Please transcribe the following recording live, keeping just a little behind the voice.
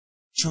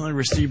recently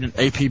received an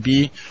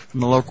APB from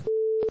the local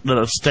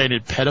that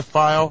stated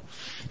pedophile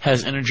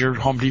has entered your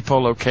Home Depot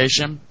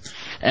location.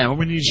 And what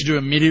we need you to do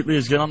immediately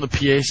is get on the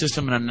PA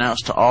system and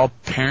announce to all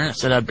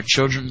parents that have their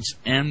children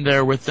in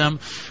there with them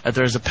that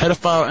there is a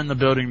pedophile in the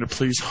building to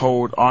please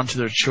hold onto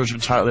their children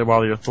tightly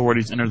while the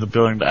authorities enter the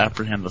building to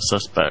apprehend the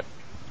suspect.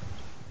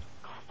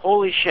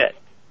 Holy shit.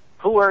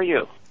 Who are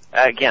you?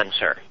 Again,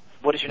 sir.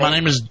 What is your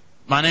name?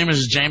 My name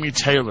is Jamie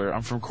Taylor.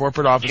 I'm from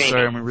corporate officer,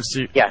 Jamie. and we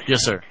receive. Yes.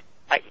 Yes, sir.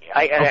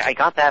 I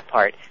got that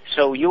part.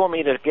 So you want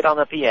me to get on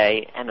the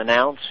PA and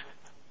announce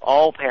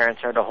all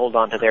parents are to hold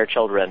on to their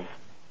children?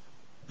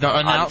 No,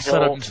 announce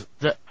announce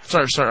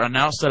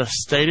that a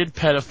stated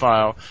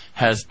pedophile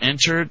has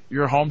entered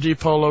your Home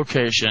Depot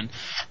location,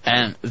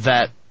 and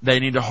that they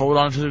need to hold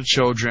on to their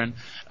children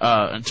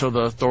until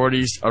the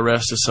authorities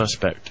arrest the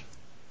suspect.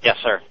 Yes,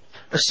 sir.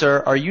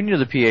 Sir, are you new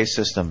to the PA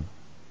system?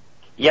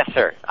 Yes,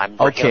 sir. I'm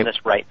working on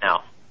this right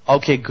now.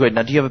 Okay, good.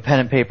 Now, do you have a pen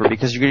and paper?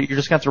 Because you're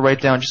just going to have to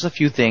write down just a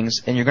few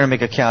things, and you're going to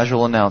make a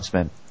casual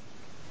announcement.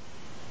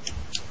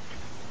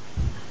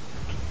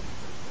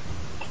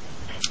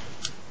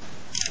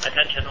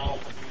 Attention all.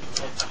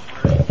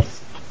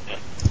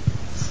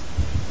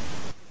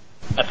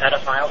 A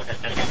pedophile has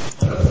been...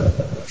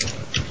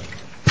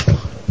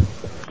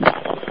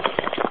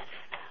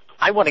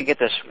 I want to get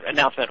this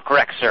announcement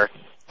correct, sir.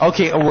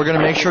 Okay, we're going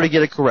to make sure to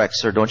get it correct,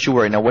 sir. Don't you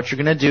worry. Now, what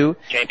you're going to do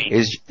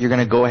is you're going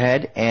to go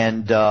ahead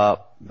and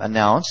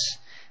announce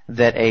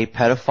that a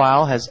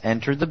pedophile has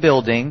entered the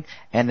building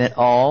and that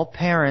all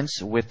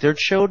parents with their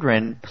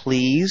children,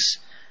 please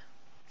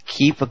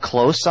keep a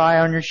close eye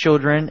on your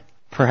children.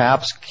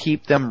 Perhaps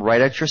keep them right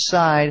at your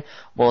side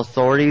while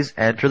authorities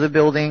enter the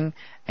building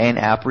and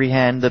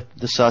apprehend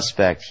the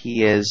suspect.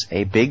 He is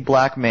a big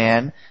black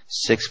man,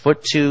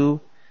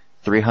 6'2",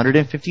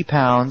 350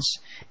 pounds.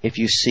 If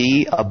you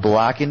see a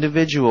black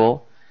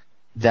individual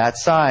that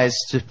size,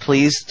 to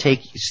please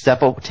take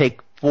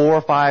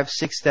 4, 5,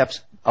 6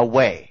 steps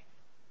away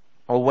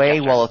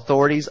while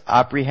authorities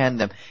apprehend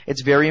them.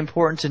 It's very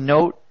important to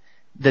note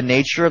the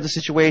nature of the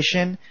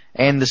situation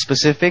and the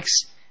specifics,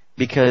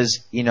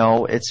 because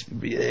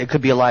it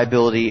could be a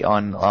liability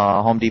on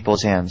Home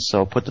Depot's hands.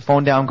 So put the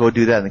phone down, go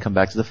do that, and then come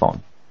back to the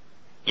phone.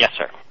 Yes,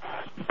 sir.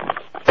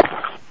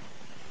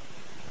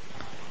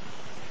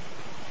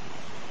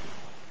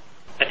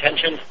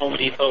 Attention Home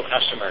Depot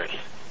customers.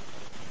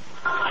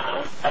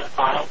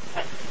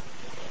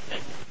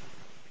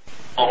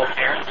 All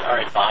parents are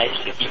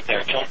advised to keep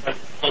their children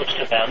close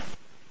to them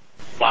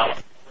while...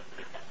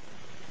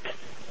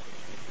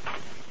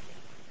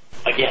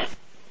 Again.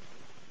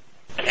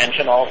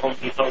 Attention all Home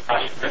Depot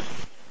customers.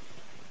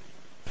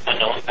 A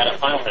known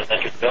pedophile has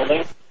entered the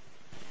building.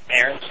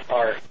 Parents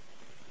are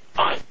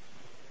on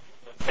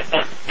with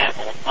them at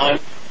all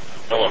times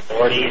until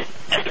authorities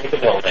enter the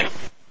building.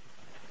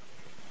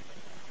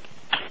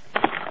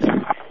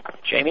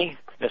 Jamie,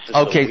 this is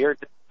okay. the weird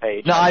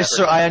page. No,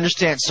 I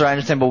understand, sir. I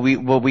understand, but we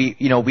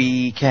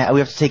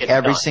have to take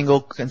every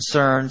single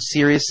concern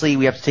seriously.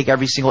 We have to take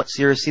every single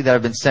seriously that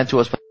have been sent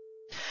to us.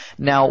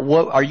 Now,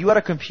 are you at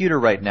a computer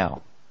right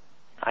now?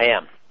 I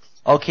am.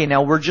 Okay,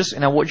 now what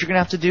you're gonna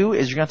have to do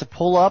is you're gonna have to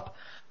pull up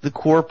the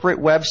corporate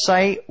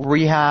website where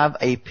you have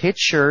a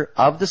picture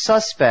of the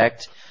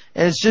suspect,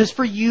 and it's just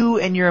for you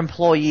and your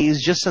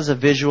employees, just as a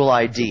visual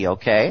ID.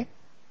 Okay.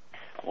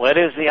 What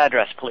is the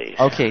address, please?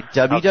 Okay,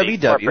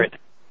 www.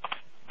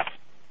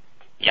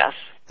 Yes.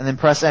 And then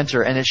press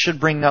enter, and it should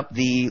bring up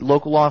the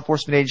local law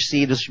enforcement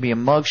agency. This should be a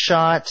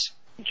mugshot.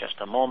 Just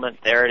a moment.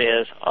 There it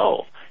is.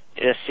 Oh,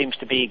 this seems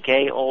to be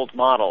gay old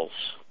models.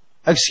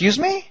 Excuse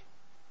me?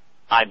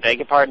 I beg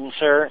your pardon,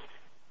 sir.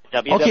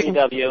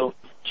 www.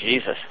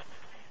 Okay.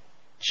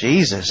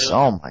 Jesus.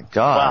 Oh my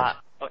God.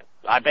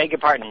 I beg your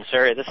pardon,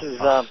 sir. This is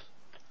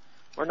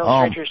we're no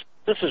strangers.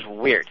 This is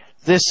weird.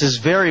 This is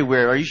very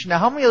weird. Are you now?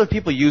 How many other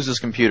people use this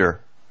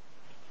computer?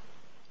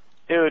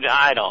 Dude,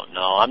 I don't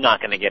know. I'm not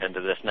going to get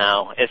into this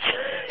now. It's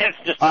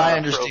just not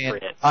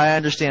appropriate. I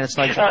understand. It's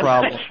not your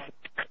problem.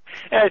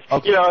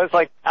 It's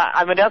like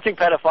I'm announcing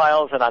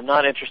pedophiles, and I'm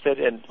not interested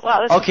in.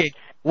 Wow.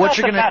 That's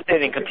a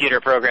fascinating computer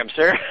program,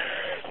 sir.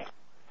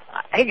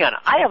 Hang on.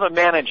 I have a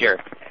manager.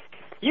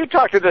 You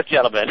talk to this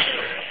gentleman.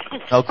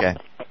 Okay.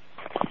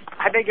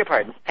 I beg your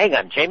pardon. Hang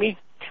on, Jamie.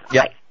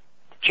 Yeah.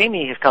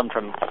 Jamie is calling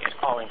from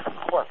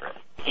corporate.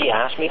 He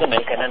asked me to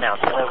make an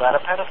announcement about a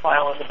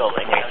pedophile in the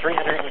building, a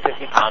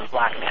 350-pound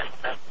black man.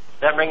 Does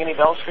that ring any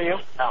bells for you?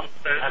 No.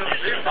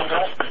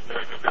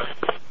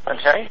 I'm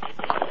sorry?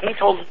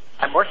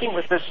 I'm working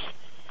with this...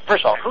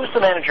 First of all, who's the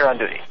manager on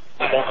duty?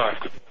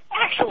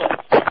 Excellent.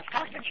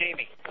 Talk to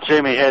Jamie.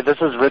 Jamie, hey, this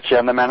is Richie.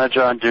 I'm the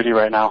manager on duty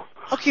right now.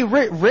 Okay,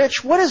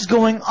 Rich, what is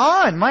going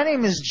on? My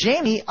name is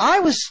Jamie. I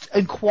was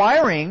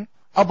inquiring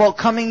about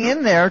coming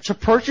in there to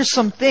purchase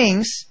some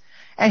things,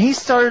 and he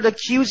started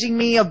accusing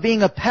me of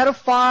being a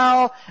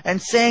pedophile and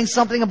saying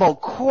something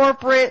about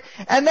corporate,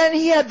 and then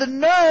he had the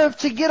nerve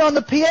to get on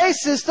the PA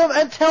system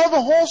and tell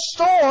the whole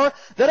store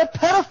that a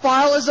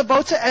pedophile is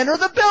about to enter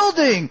the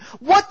building.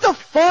 What the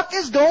fuck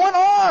is going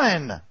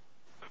on?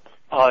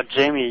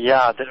 Jamie,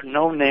 yeah,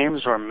 no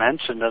names were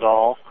mentioned at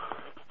all.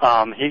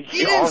 He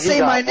didn't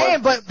say my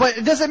name, but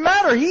it doesn't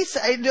matter.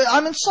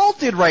 I'm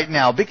insulted right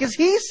now because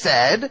he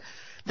said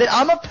that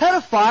I'm a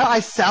pedophile. I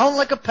sound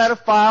like a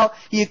pedophile.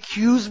 He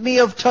accused me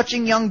of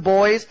touching young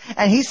boys,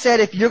 and he said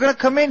if you're going to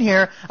come in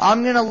here,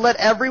 I'm going to let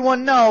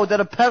everyone know that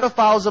a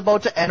pedophile is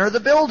about to enter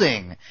the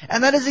building.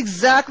 And that is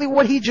exactly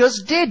what he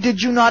just did.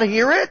 Did you not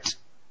hear it?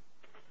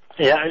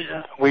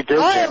 Yeah, we did,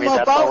 Jamie.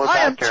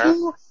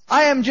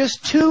 I am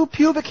just 2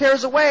 pubic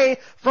hairs away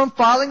from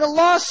filing a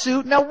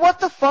lawsuit. Now what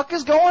the fuck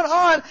is going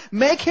on?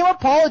 Make him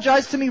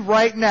apologize to me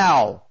right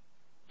now.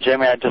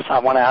 Jamie, I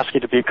want to ask you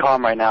to be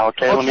calm right now,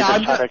 okay? Let me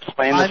just try to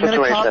explain the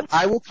situation.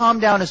 I will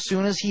calm down as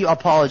soon as he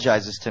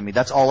apologizes to me.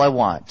 That's all I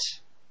want.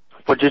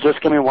 Would you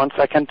just give me 1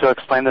 second to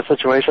explain the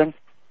situation?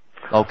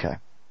 Okay.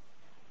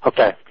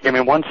 Okay, give me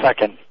 1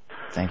 second.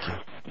 Thank you.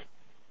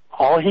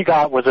 All he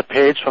got was a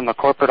page from the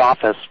corporate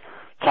office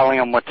telling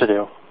him what to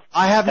do.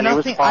 I have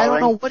nothing. I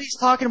don't know what he's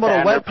talking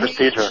about, a web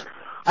page.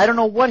 I don't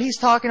know what he's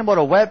talking about,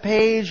 a web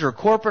page or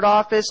corporate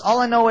office. All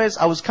I know is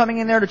I was coming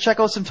in there to check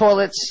out some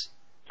toilets,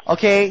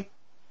 okay,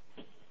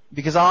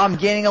 because I'm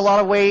gaining a lot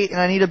of weight and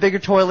I need a bigger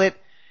toilet.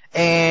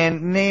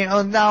 And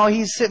now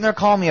he's sitting there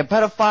calling me a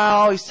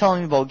pedophile. He's telling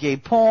me about gay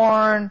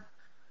porn.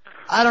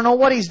 I don't know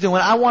what he's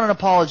doing. I want an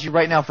apology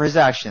right now for his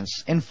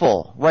actions in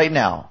full, right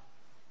now.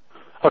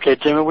 Okay,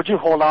 Jamie, would you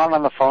hold on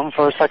the phone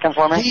for a second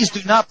for me? Please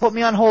do not put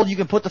me on hold. You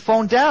can put the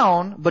phone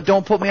down, but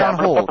don't put me on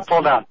hold. Put the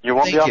phone down. You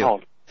won't be on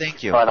hold.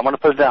 Thank you. All right, I'm going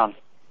to put it down.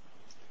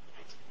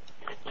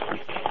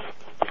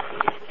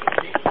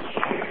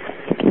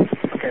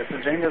 Okay, so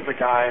Jamie is the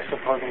guy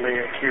supposedly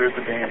accused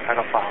of being a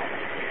pedophile.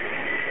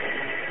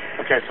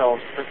 Okay, so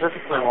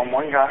specifically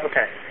one guy.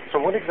 Okay, so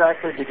what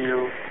exactly did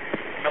you...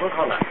 I will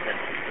call up.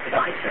 The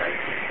guy said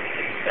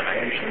that I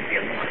shouldn't be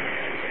alone.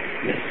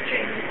 This is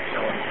Jamie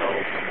so-and-so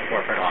from the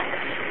corporate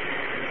office.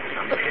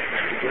 Somebody has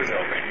entered your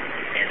building,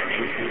 and an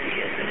ACD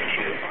has been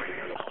issued on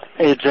your wallet.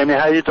 Hey, Jamie,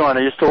 how you doing?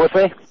 Are you still with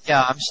me?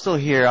 Yeah, I'm still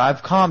here.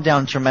 I've calmed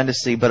down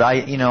tremendously, but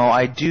I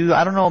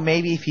don't know,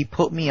 maybe if he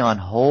put me on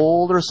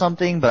hold or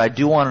something, but I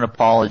do want an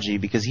apology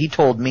because he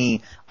told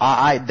me,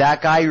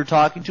 that guy you're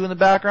talking to in the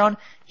background,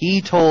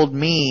 he told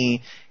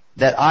me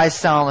that I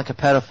sound like a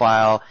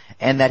pedophile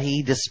and that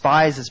he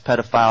despises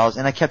pedophiles,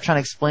 and I kept trying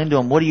to explain to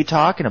him, what are you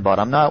talking about?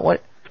 I'm not,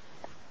 what?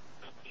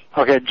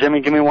 Okay,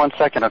 Jimmy, give me 1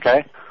 second,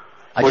 okay?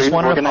 I just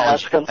want him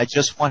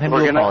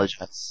to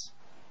apologize.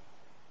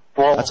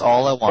 Well, that's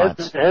all I want.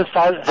 His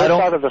side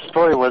of the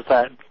story was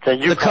that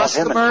you called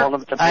him and told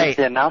him to make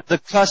the announcement. The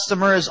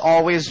customer is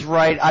always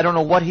right. I don't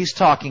know what he's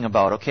talking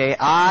about, okay?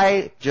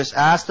 I just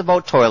asked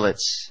about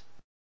toilets.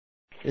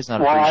 It's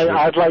not appreciated.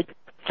 I'd like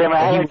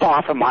to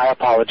offer my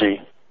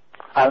apology.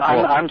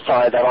 I'm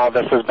sorry that all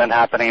this has been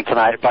happening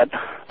tonight, but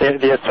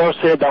the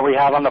associate that we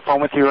had on the phone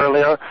with you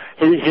earlier,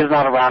 he's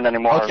not around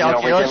anymore.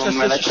 Okay,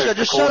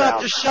 just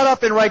shut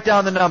up and write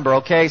down the number,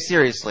 okay?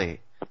 Seriously.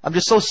 I'm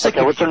just so sick of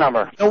you. What's your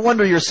number? No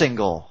wonder you're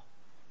single.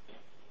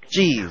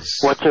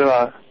 Jeez. What's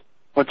your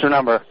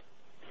number?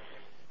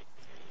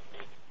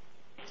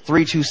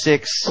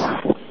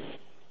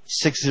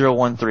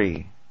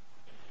 326-6013.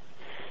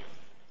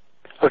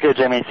 Okay,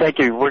 Jamie, thank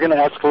you. We're going to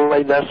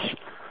escalate this,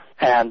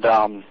 and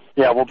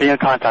we'll be in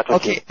contact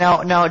with you. Okay, now,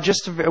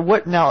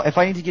 if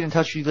I need to get in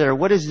touch with you later,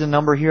 what is the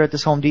number here at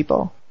this Home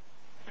Depot?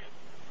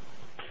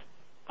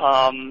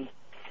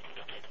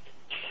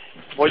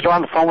 Well, you're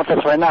on the phone with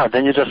us right now.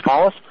 Didn't you just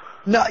call us?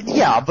 No,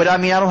 yeah, but I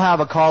mean, I don't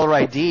have a caller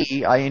ID.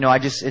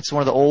 It's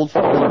one of the old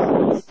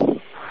phones.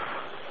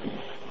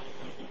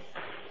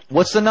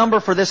 What's the number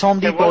for this Home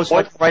Depot so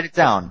I can write it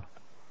down?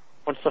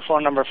 What's the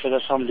phone number for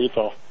this Home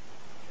Depot?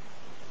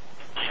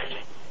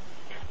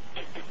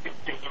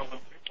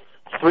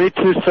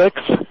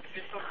 326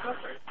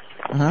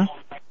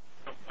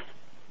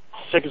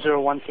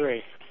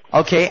 6013.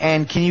 Okay,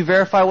 and can you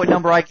verify what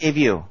number I gave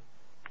you?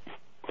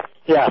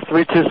 Yeah,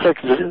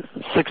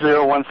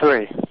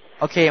 326-6013.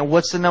 Okay, and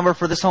what's the number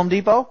for this Home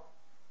Depot?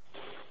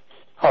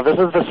 Oh, this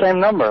is the same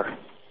number.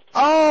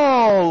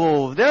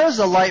 Oh, there's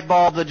a light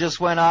bulb that just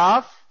went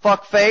off.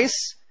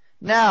 Fuckface.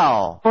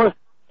 Now,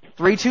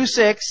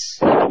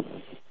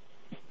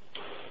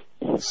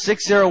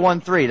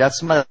 326-6013. That's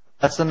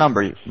the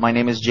number. My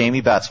name is Jamie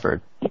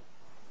Batsford.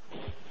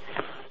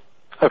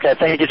 Okay,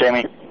 thank you,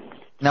 Jamie.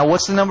 Now,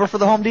 what's the number for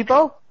the Home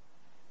Depot?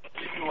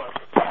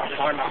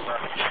 Our number.